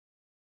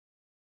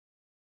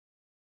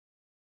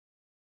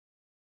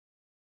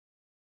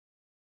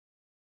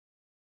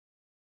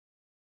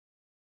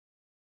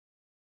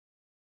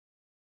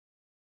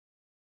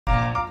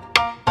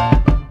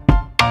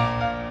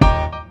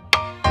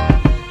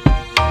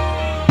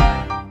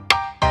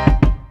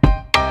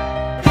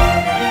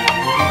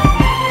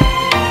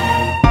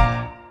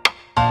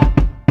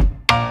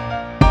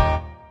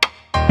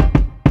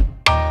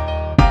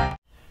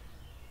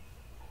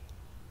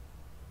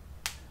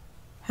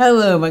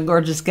Hello, my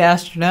gorgeous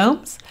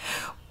gastronomes.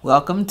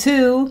 Welcome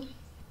to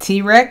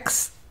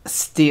T-Rex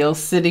Steel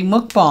City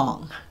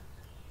Mukbang.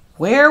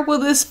 Where will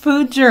this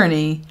food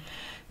journey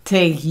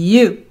take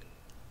you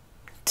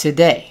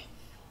today?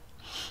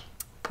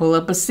 Pull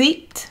up a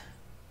seat.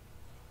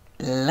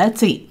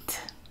 Let's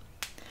eat.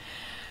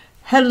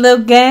 Hello,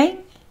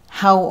 gang.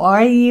 How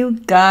are you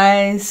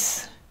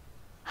guys?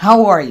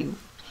 How are you?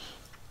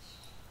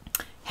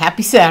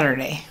 Happy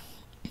Saturday.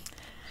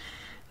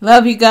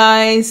 Love you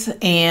guys,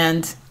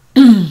 and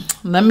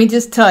let me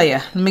just tell you,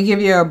 let me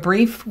give you a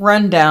brief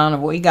rundown of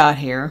what we got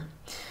here.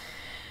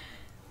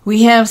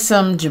 We have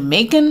some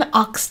Jamaican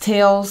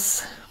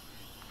oxtails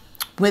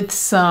with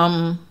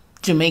some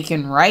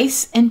Jamaican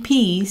rice and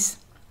peas.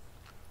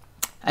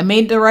 I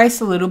made the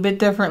rice a little bit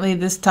differently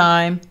this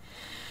time,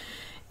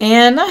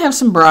 and I have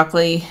some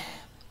broccoli.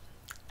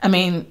 I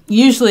mean,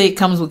 usually it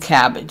comes with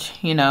cabbage,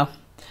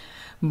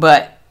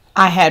 but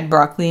I had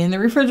broccoli in the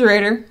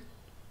refrigerator.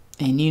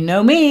 And you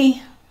know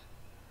me,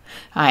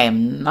 I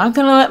am not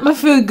going to let my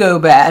food go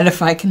bad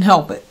if I can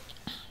help it.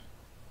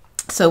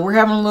 So we're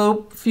having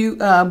a few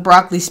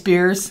broccoli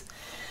spears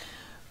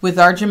with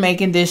our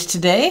Jamaican dish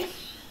today.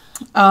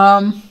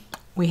 I've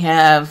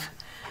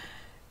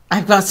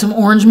got some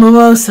orange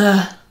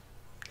mimosa.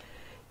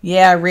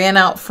 Yeah, I ran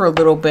out for a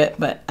little bit,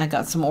 but I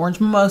got some orange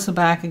mimosa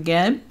back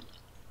again.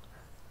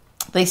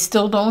 They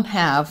still don't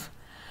have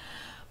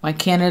my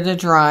Canada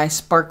Dry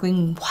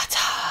sparkling water.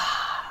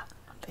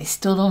 They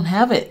still don't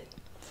have it.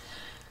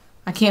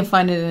 I can't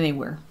find it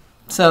anywhere.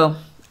 So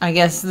I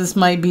guess this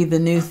might be the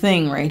new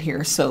thing right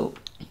here. So,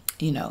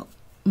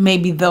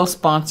 maybe they'll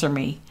sponsor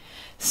me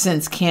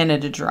since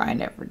Canada Dry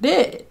never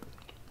did.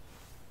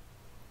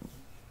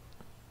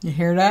 You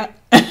hear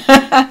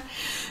that?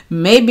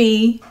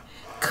 Maybe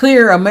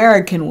Clear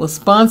American will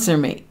sponsor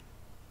me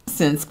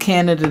since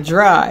Canada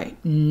Dry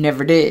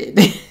never did.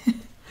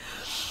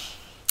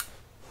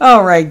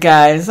 All right,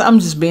 guys. I'm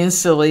just being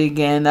silly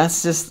again.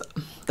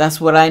 That's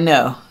what I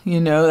know.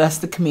 That's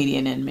the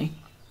comedian in me.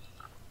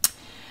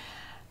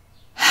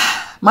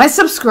 My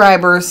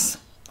subscribers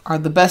are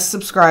the best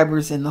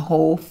subscribers in the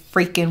whole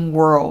freaking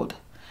world.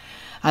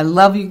 I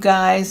love you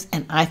guys,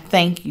 and I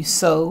thank you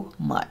so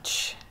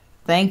much.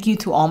 Thank you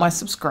to all my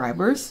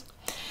subscribers.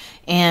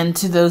 And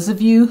to those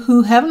of you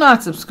who have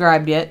not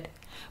subscribed yet,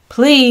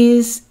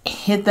 please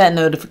hit that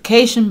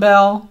notification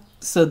bell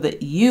so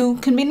that you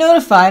can be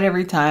notified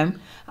every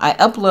time I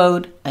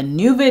upload a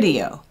new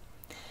video.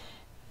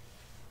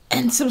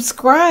 And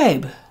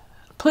subscribe,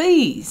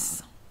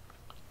 please.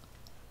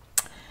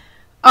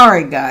 All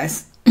right,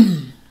 guys.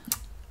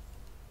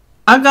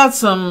 I got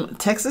some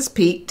Texas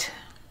Pete.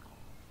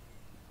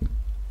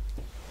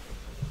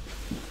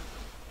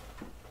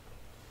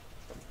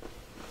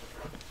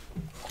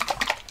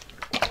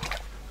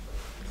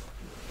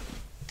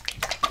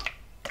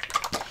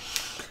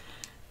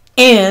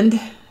 And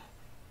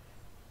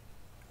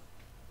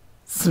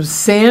some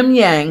Sam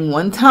Yang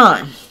one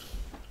time.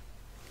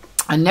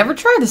 I never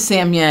tried the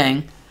Sam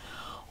Yang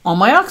on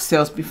my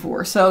oxtails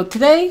before. So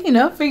today,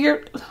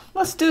 figured,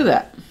 let's do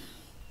that.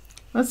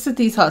 Let's sit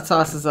these hot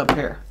sauces up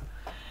here.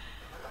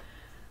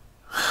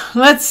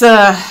 Let's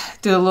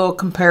do a little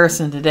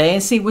comparison today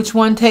and see which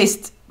one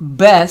tastes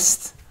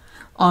best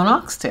on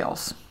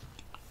oxtails.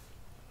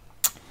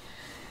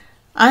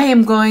 I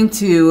am going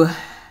to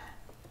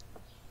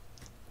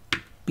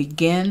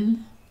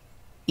begin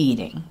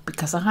eating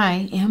because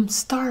I am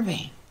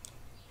starving.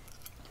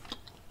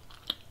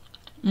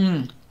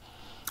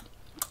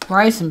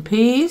 Rice and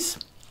peas,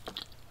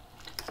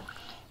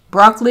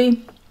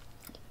 broccoli,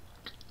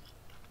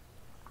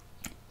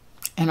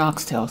 and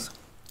oxtails.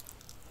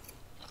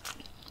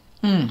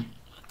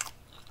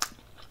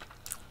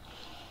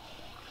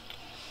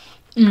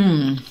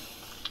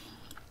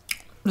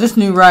 This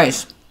new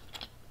rice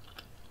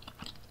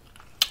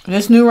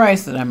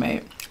that I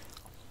made.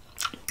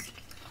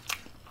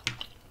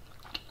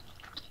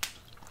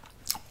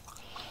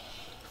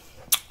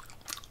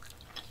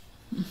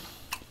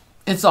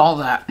 It's all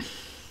that.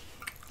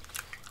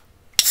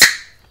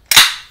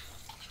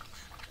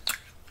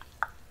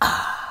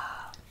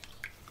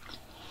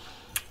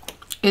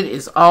 It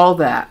is all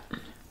that.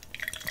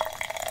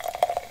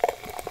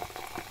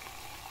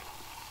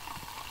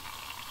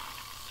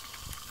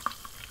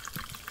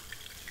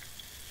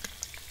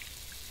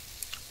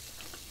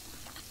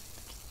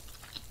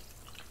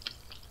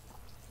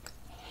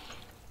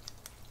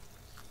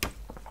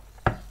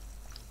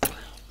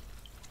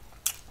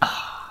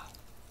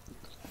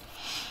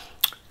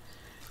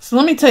 So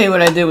let me tell you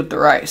what I did with the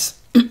rice.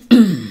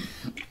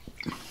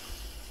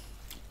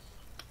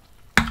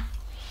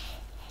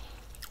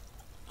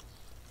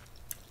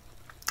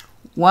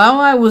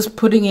 While I was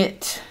putting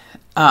it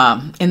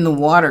in the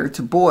water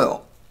to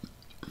boil,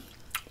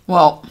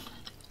 well,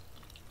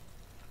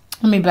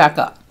 let me back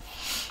up.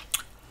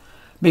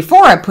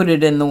 Before I put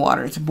it in the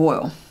water to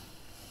boil,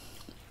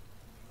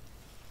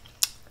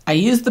 I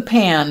used the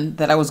pan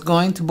that I was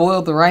going to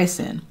boil the rice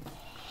in.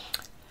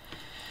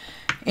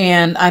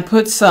 And I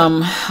put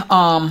some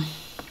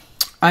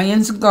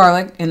onions and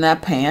garlic in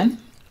that pan.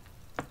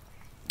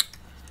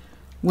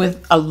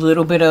 with a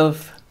little bit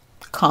of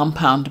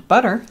compound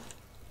butter.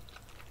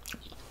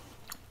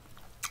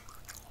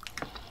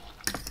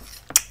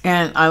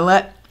 And I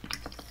let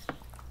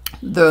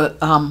the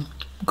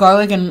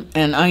garlic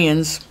and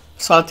onions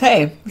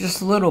saute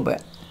just a little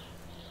bit.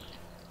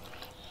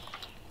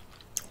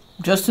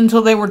 Just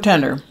until they were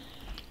tender.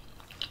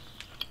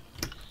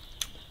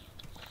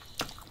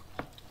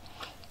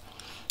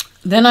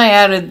 Then I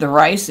added the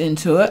rice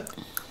into it.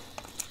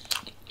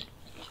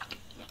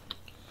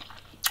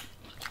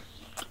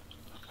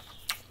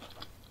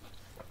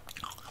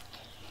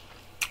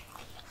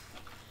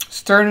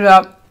 Stirred it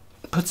up,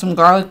 put some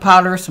garlic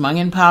powder, some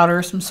onion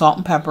powder, some salt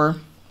and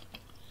pepper.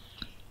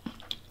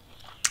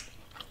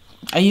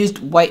 I used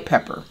white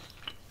pepper.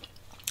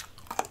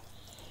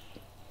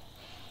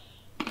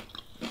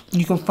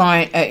 You can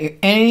find at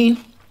any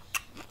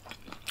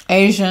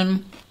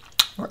Asian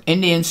or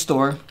Indian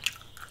store.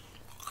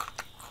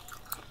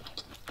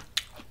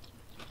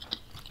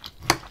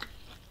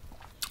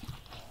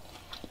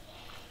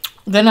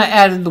 Then I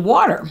added the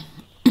water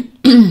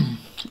and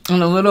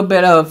a little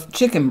bit of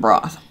chicken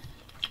broth.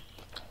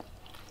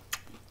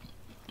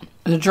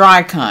 The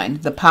dry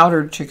kind, the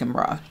powdered chicken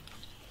broth.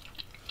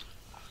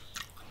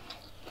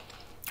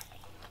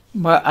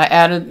 But I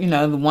added, you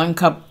know, the 1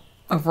 cup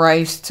of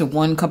rice to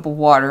 1 cup of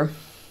water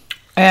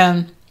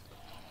and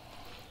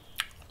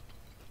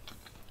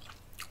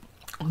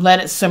let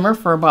it simmer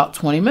for about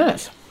 20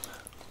 minutes.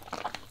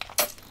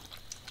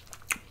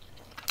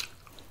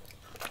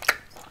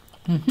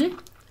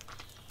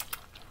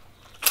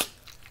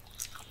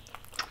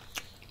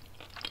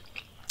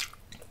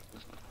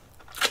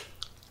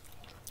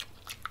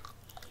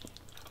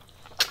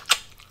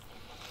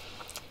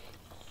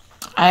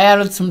 I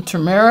added some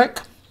turmeric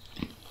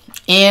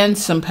and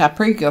some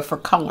paprika for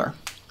color.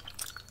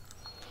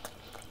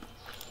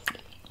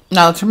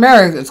 Now,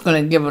 turmeric is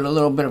going to give it a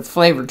little bit of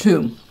flavor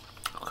too,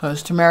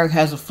 because turmeric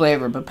has a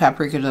flavor, but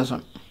paprika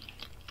doesn't.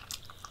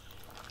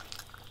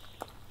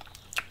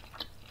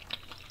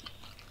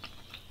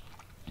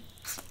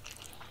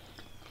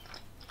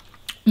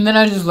 And then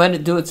I just let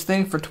it do its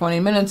thing for 20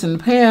 minutes in the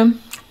pan.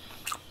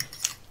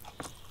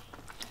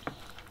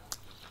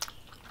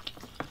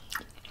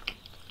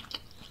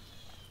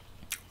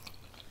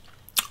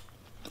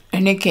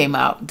 And it came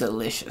out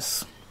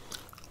delicious.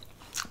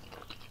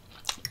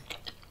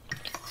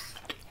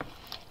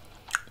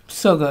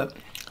 So good.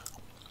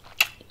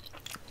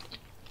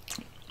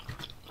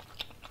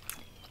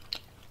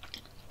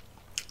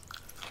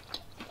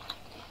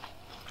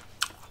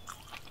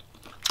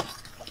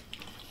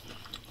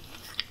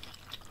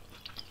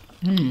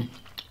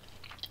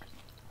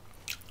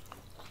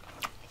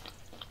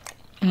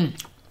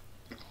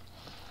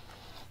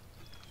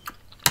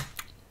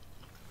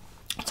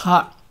 It's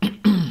hot.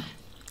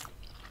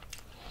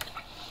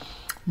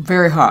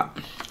 Very hot.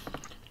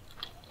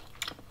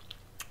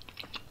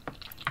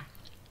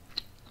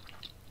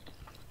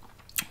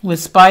 With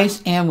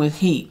spice and with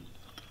heat.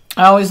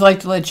 I always like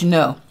to let you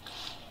know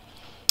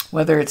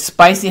whether it's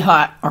spicy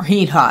hot or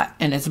heat hot,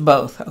 and it's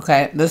both,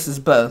 okay? This is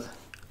both.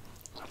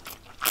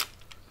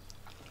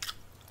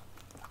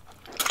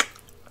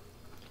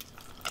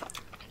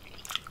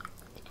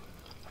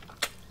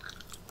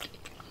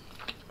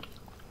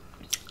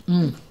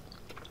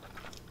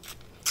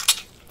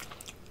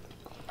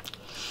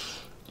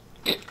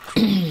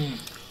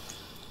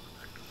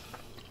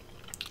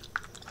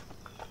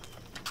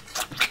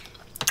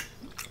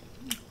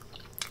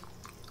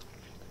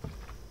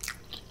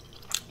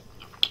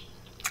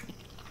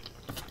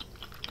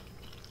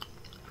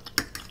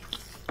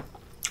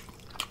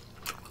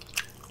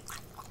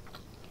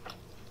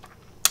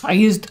 I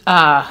used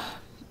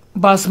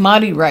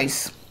basmati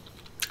rice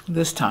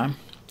this time.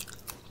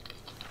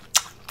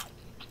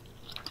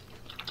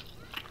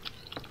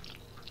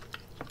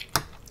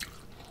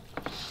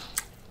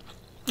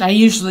 I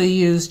usually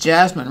use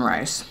jasmine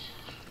rice,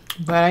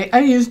 but I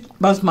used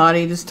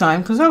basmati this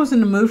time because I was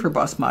in the mood for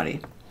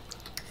basmati.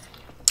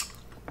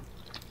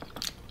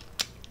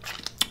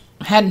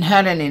 Hadn't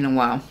had any in a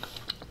while.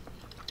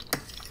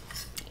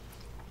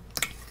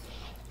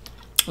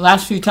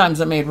 Last few times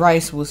I made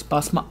rice was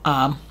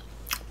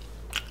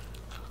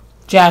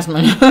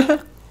jasmine.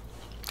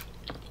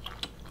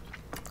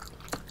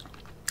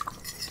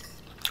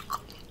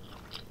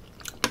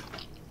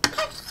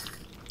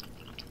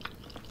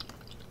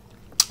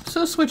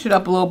 So switch it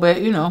up a little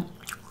bit, you know.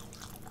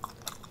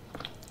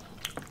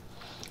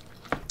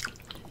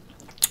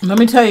 Let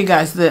me tell you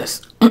guys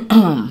this.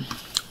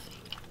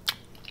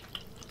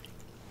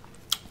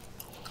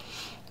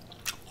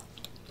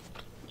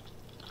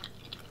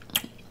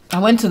 I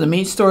went to the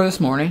meat store this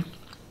morning.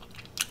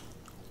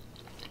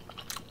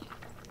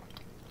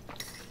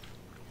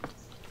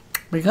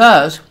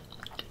 Because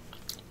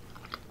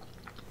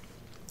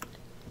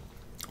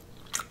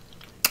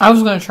I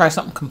was going to try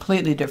something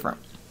completely different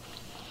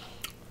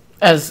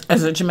as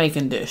a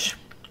Jamaican dish.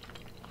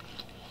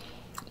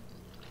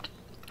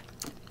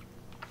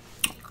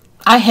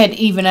 I had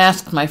even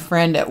asked my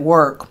friend at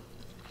work,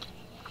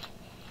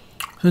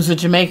 who's a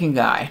Jamaican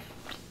guy,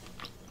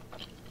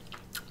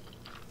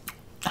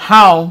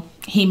 how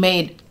he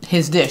made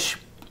his dish.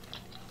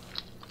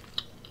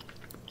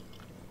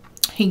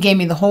 He gave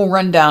me the whole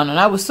rundown, and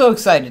I was so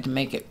excited to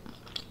make it.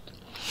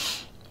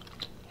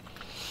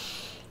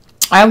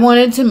 I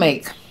wanted to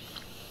make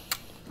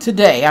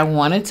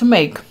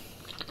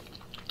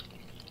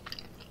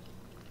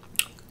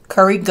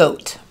curry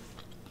goat.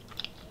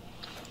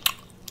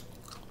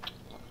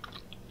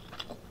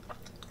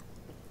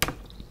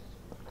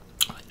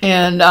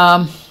 And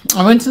I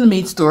went to the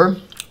meat store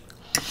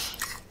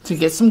to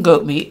get some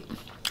goat meat.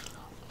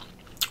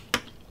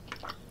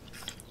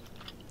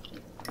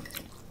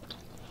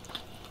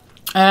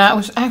 And I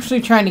was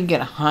actually trying to get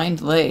a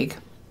hind leg.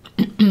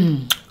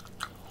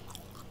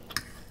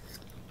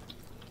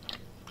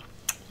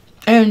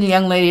 And the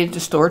young lady at the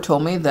store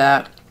told me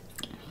that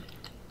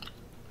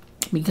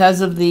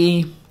because of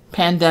the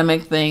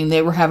pandemic thing,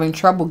 they were having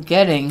trouble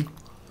getting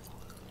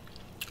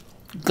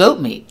goat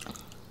meat.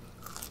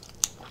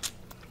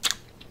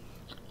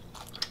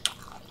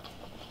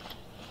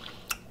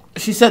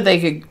 She said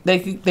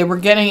they were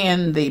getting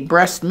in the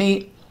breast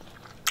meat,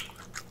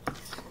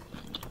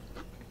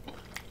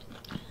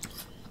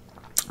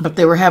 but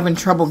they were having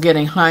trouble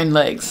getting hind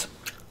legs.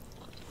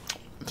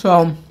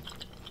 So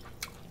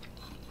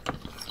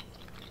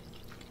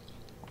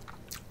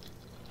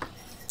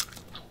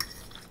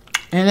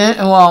and then,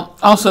 well,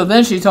 also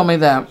then she told me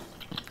that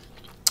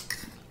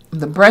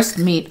the breast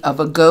meat of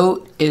a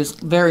goat is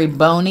very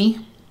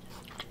bony.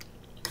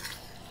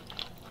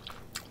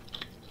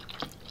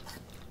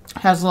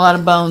 Has a lot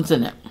of bones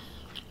in it.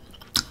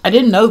 I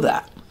didn't know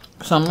that.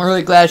 So I'm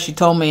really glad she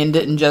told me and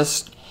didn't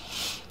just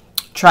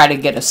try to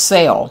get a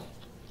sale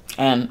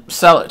and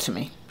sell it to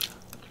me.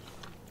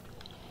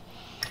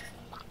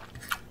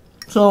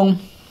 So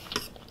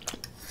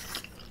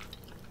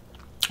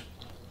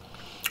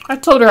I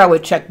told her I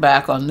would check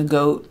back on the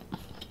goat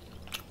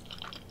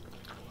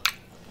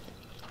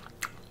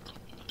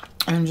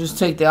and just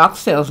take the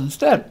oxtails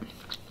instead.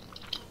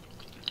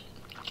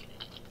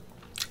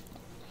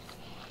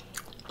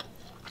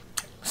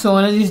 So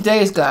one of these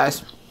days,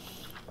 guys,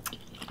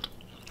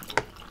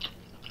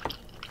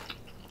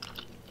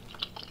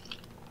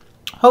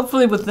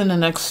 hopefully within the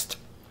next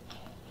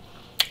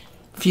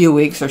few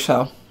weeks or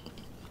so,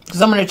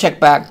 because I'm going to check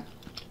back.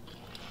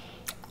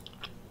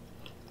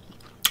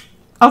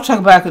 I'll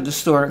check back at the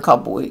store in a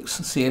couple weeks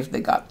and see if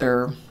they got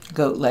their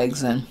goat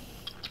legs in.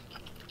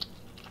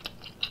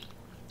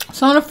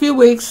 So in a few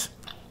weeks,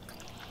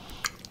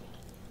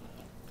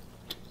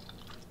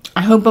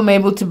 I hope I'm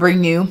able to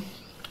bring you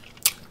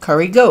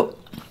curry goat.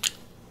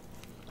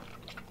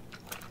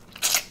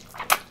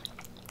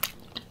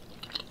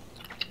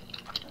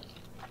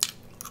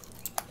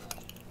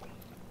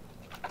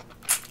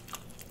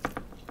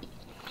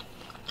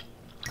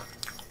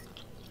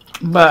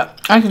 But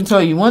I can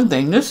tell you one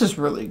thing, this is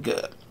really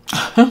good.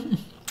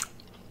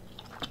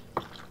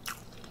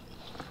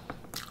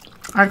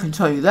 I can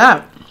tell you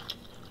that.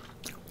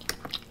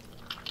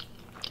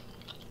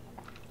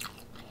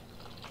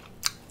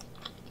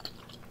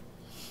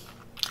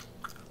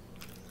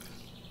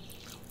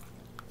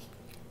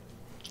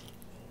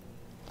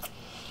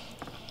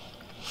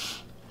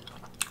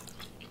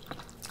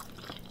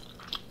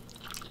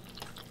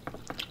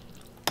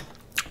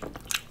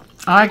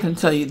 I can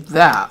tell you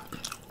that.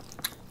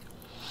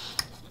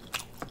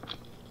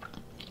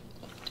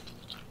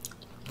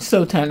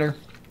 So tender.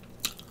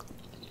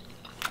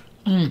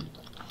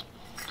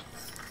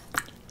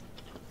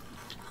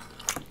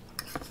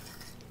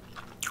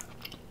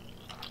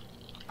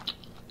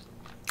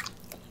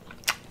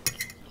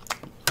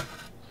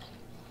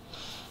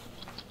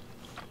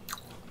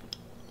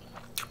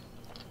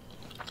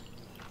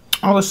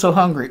 I was so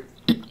hungry.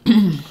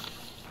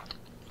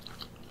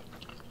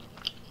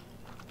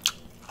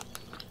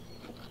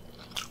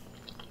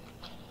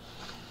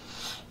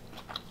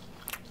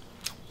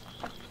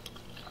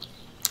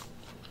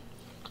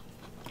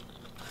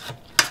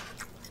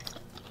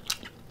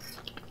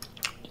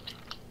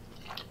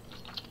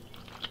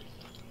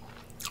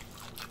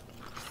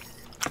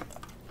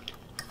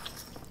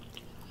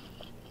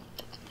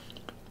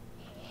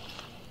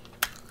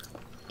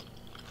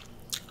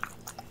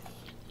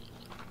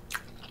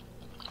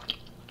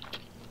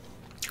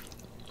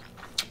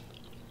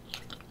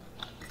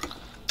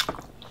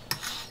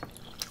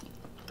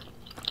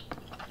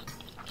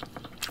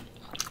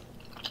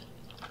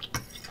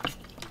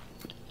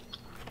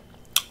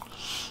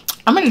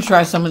 I'm going to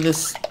try some of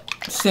this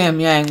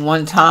Samyang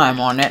one time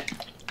on it.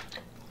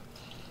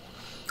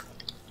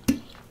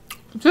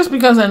 Just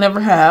because I never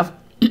have.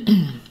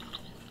 And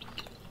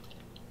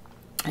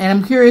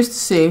I'm curious to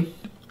see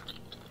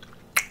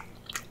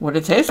what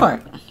it tastes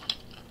like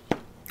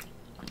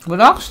with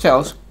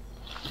oxtails.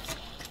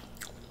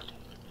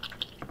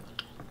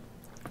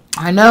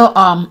 I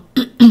know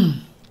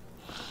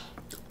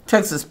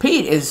Texas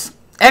Pete is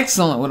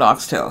excellent with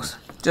oxtails.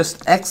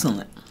 Just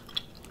excellent.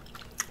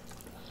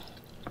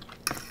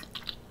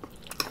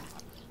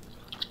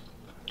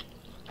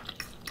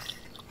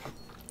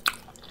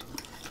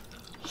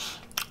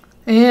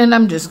 And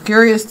I'm just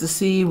curious to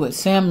see what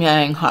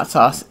Samyang hot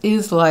sauce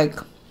is like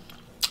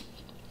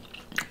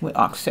with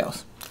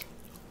oxtails.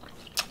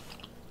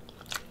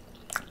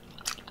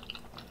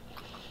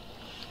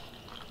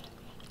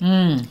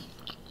 Mmm.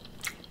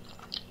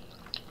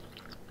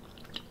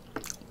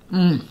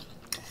 Mmm.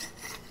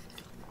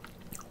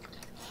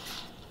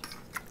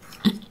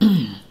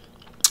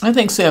 I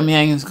think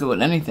samyang is good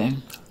with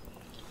anything.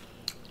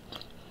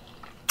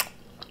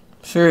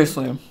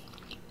 Seriously.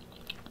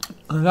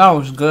 That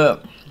was good.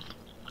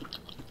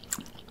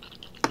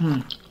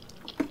 Mm.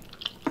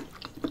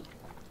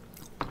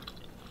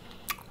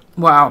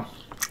 Wow.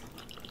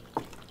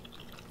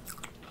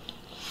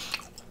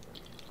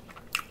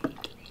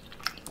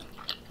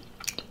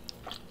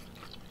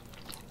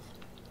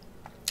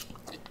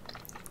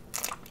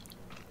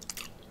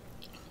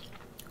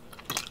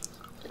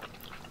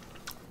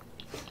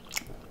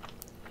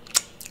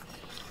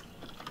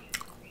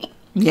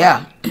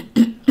 Yeah.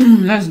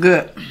 That's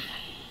good.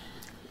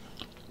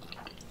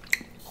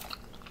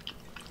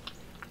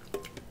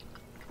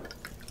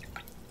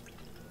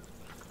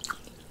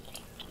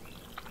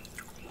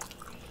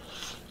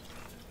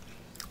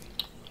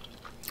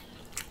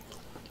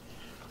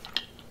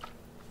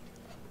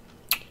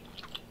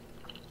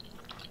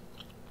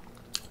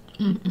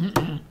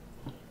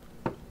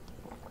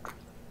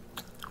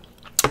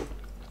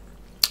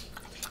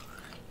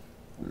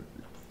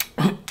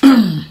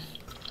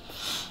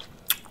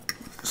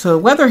 So the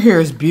weather here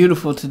is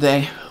beautiful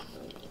today.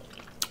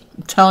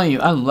 I'm telling you,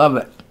 I love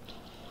it.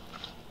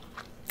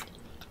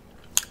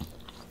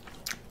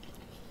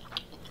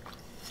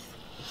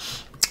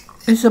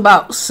 It's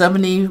about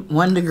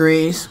 71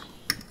 degrees.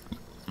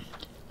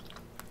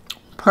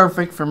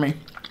 Perfect for me.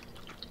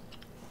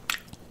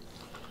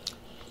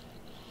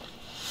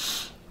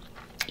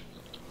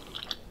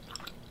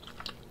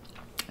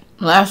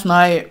 Last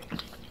night,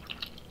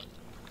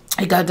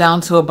 it got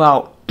down to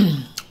about,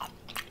 I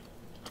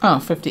don't know,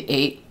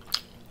 58,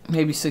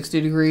 maybe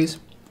 60 degrees.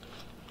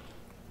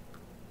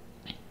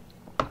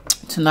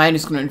 Tonight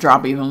it's going to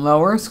drop even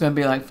lower. It's going to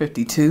be like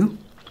 52.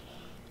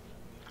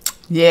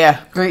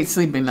 Yeah, great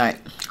sleeping night.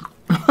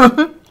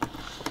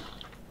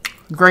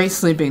 Great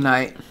sleeping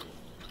night.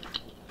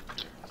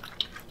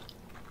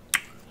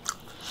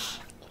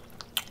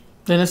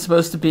 Then it's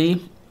supposed to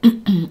be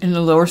in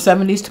the lower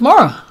 70s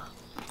tomorrow.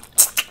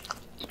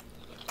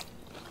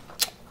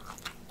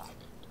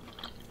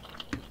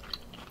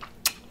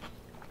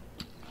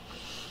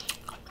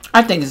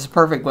 I think it's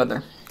perfect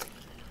weather.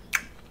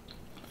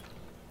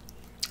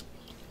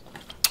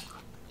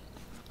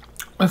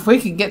 If we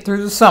could get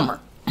through the summer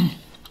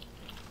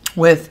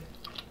with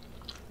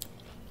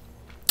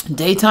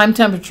daytime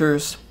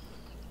temperatures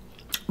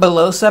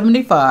below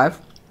 75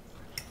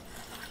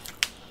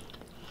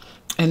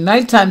 and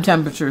nighttime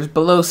temperatures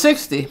below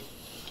 60,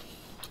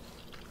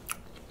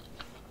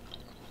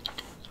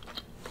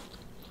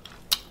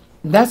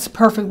 that's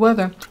perfect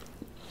weather.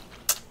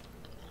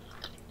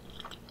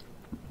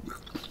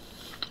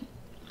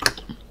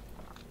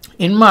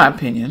 In my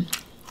opinion.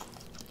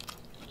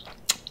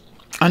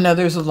 I know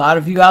there's a lot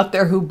of you out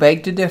there who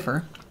beg to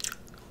differ.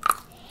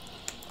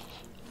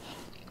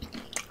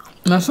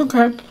 That's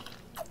okay.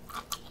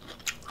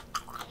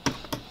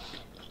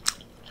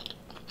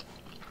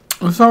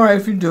 It's all right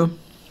if you do.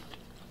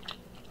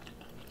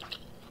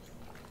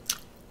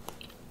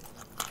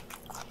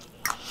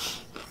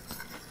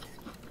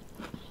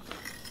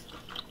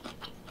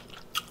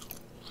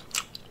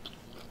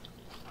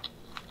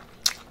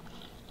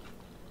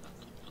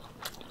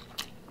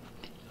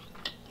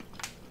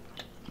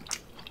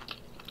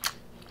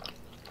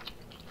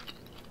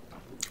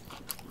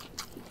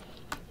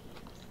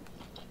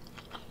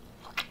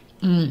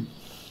 Mm.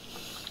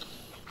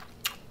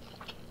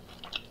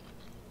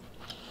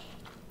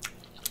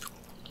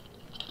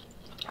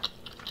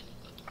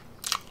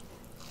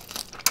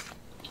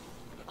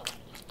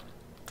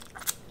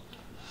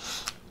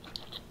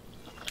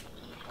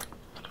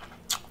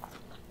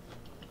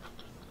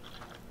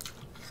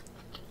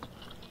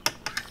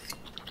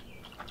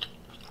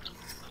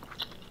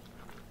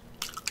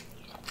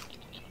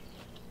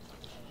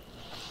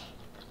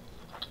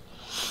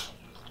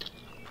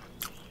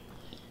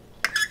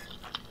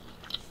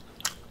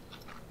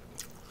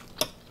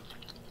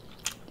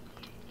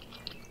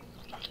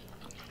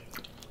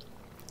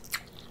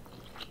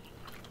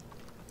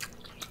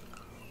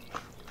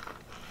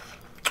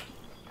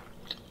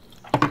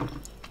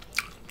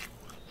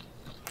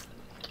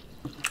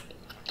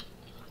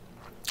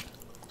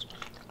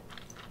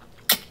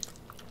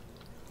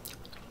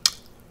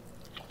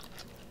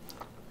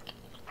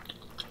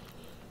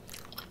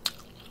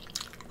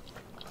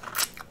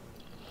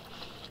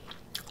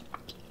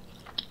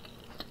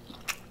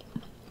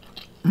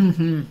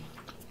 Mm-hmm.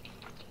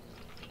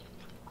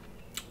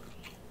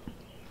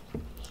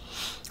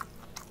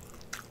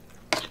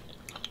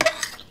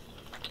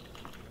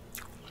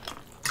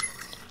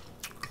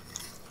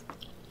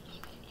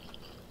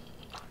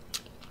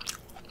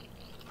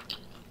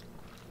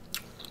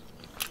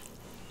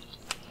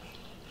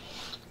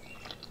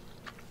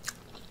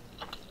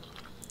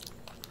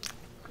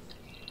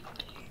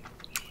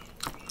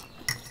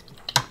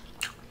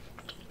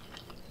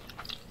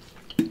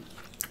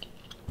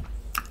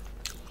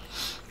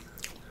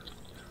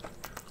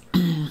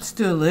 Let's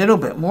do a little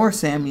bit more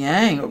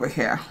Samyang over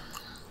here.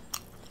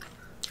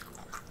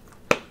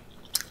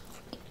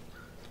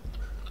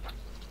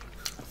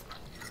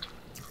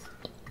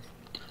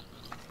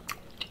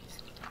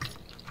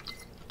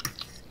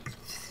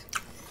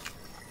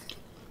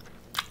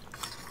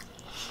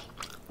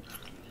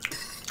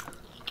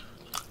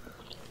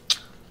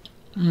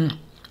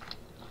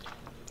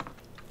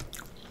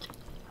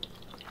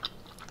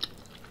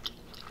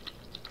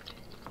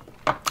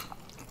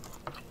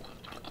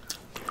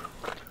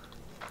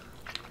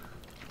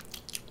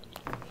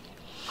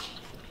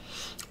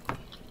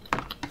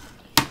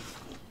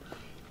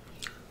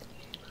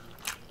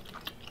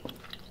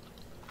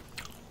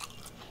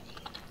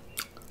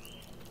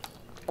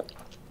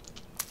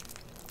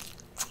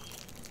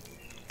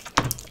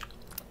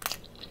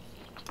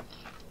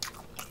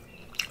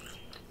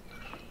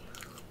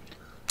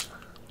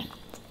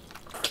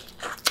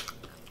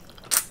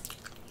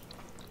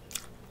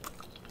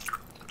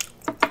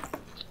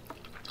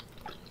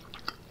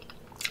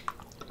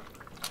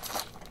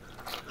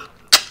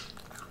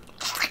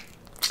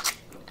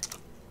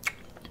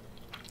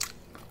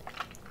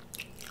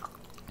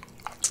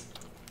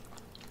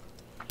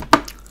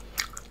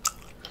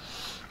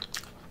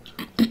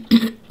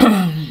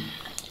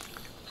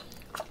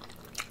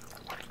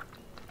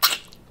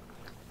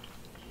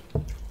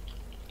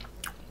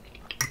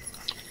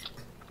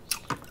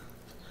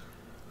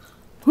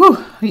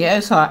 Whew, yeah,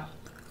 it's hot.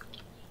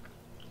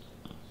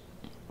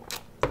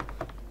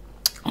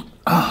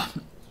 Oh.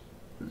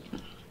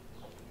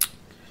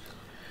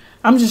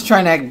 I'm just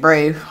trying to act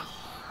brave.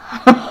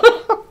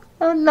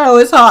 Oh no,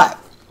 it's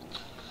hot.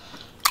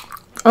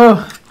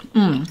 Oh,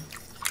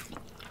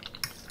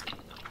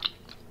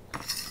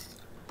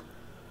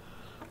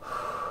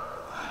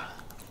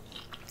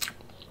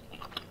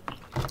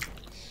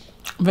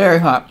 Very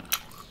hot.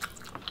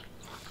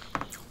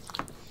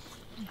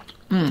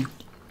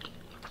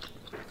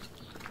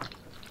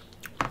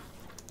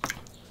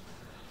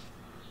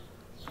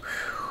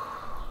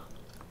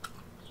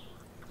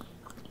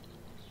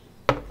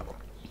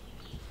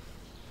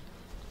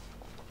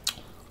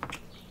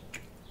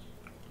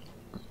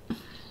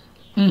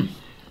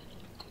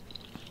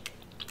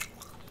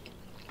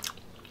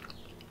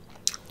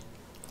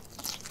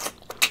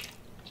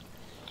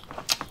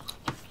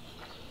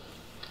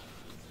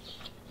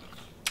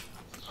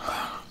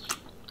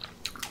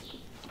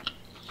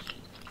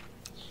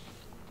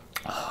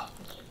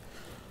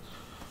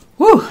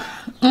 Whew.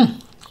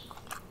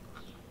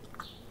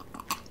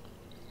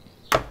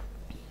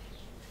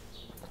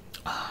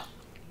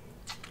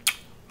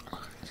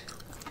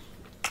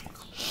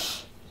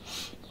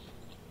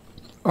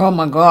 Oh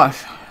my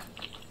gosh.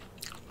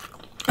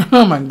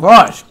 Oh my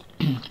gosh.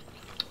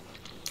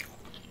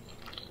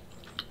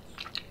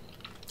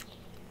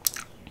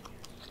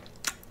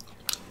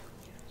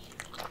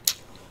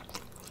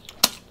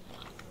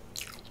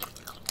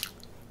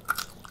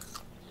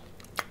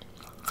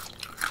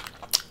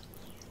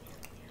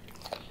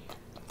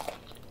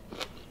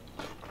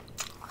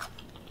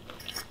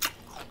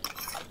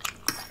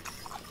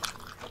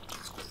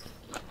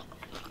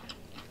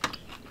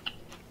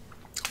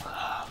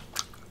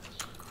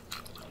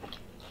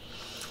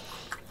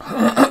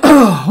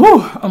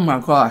 Oh my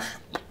gosh.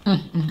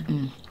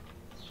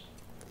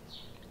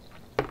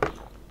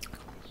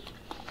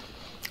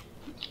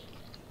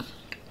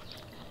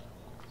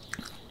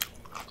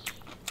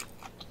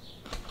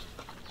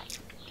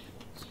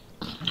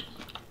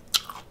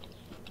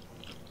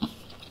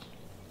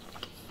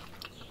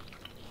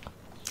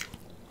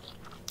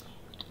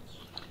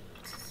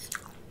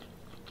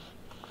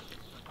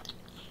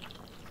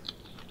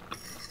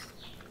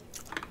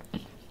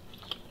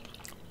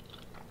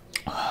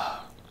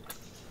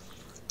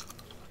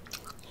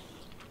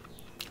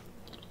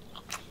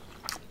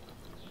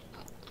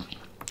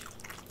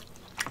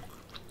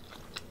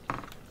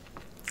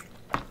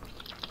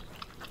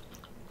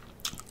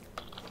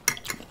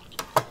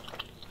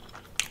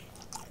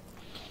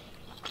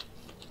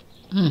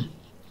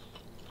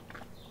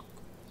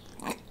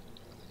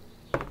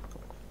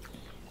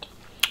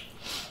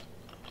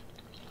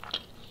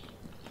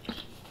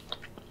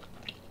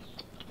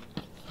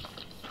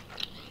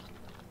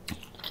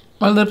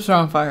 My lips are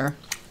on fire.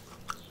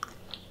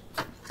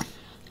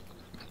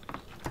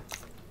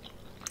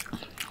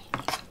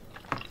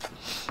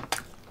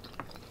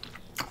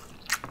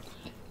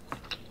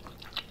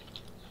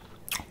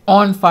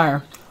 On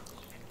fire.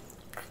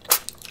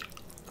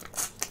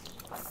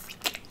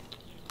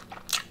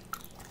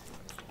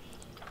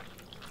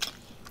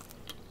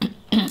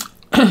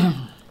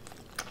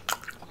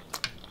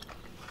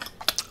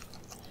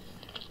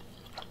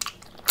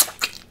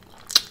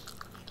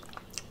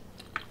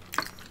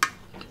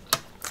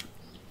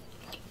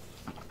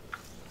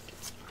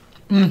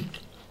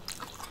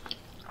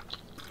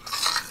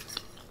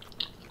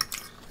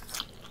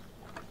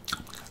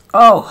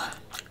 Oh.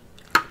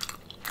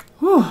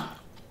 Whew.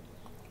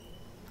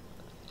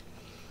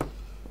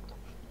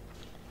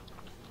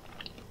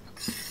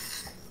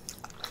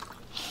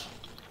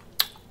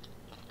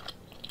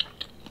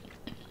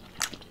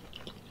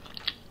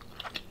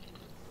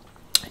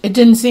 It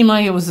didn't seem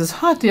like it was as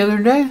hot the other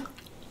day.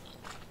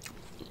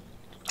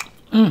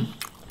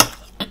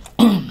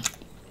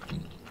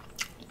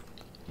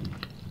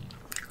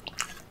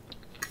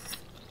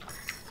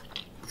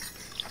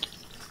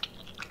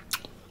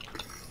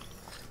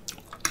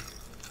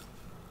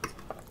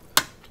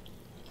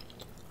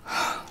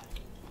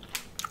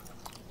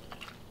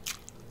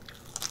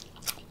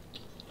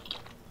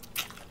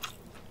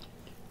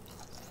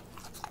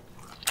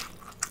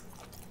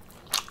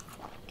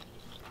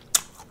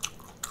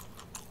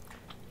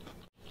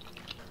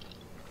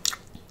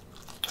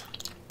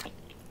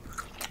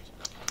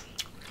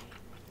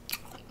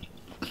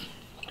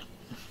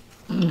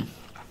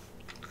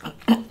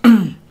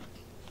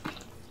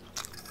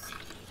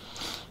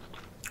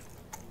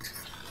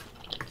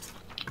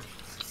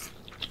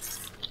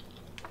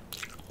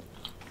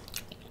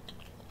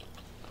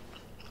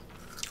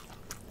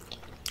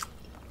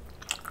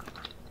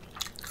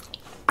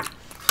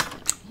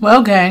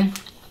 Well, gang,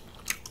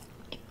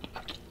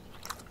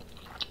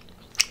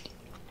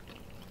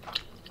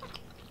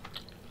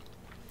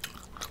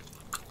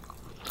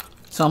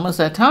 it's almost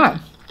that time.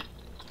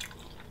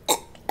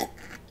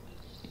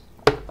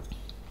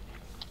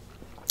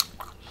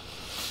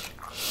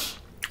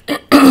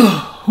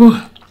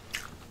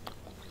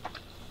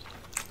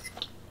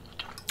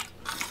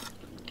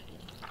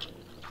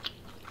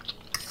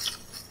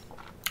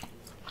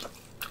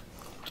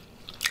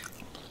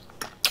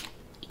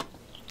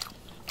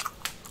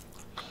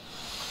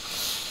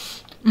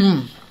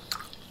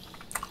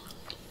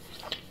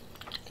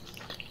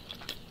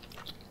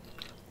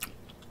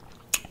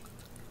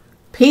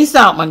 Peace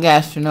out, my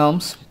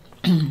gastronomes.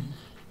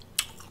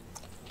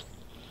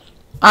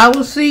 I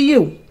will see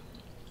you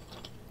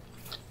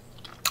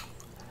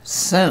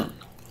soon.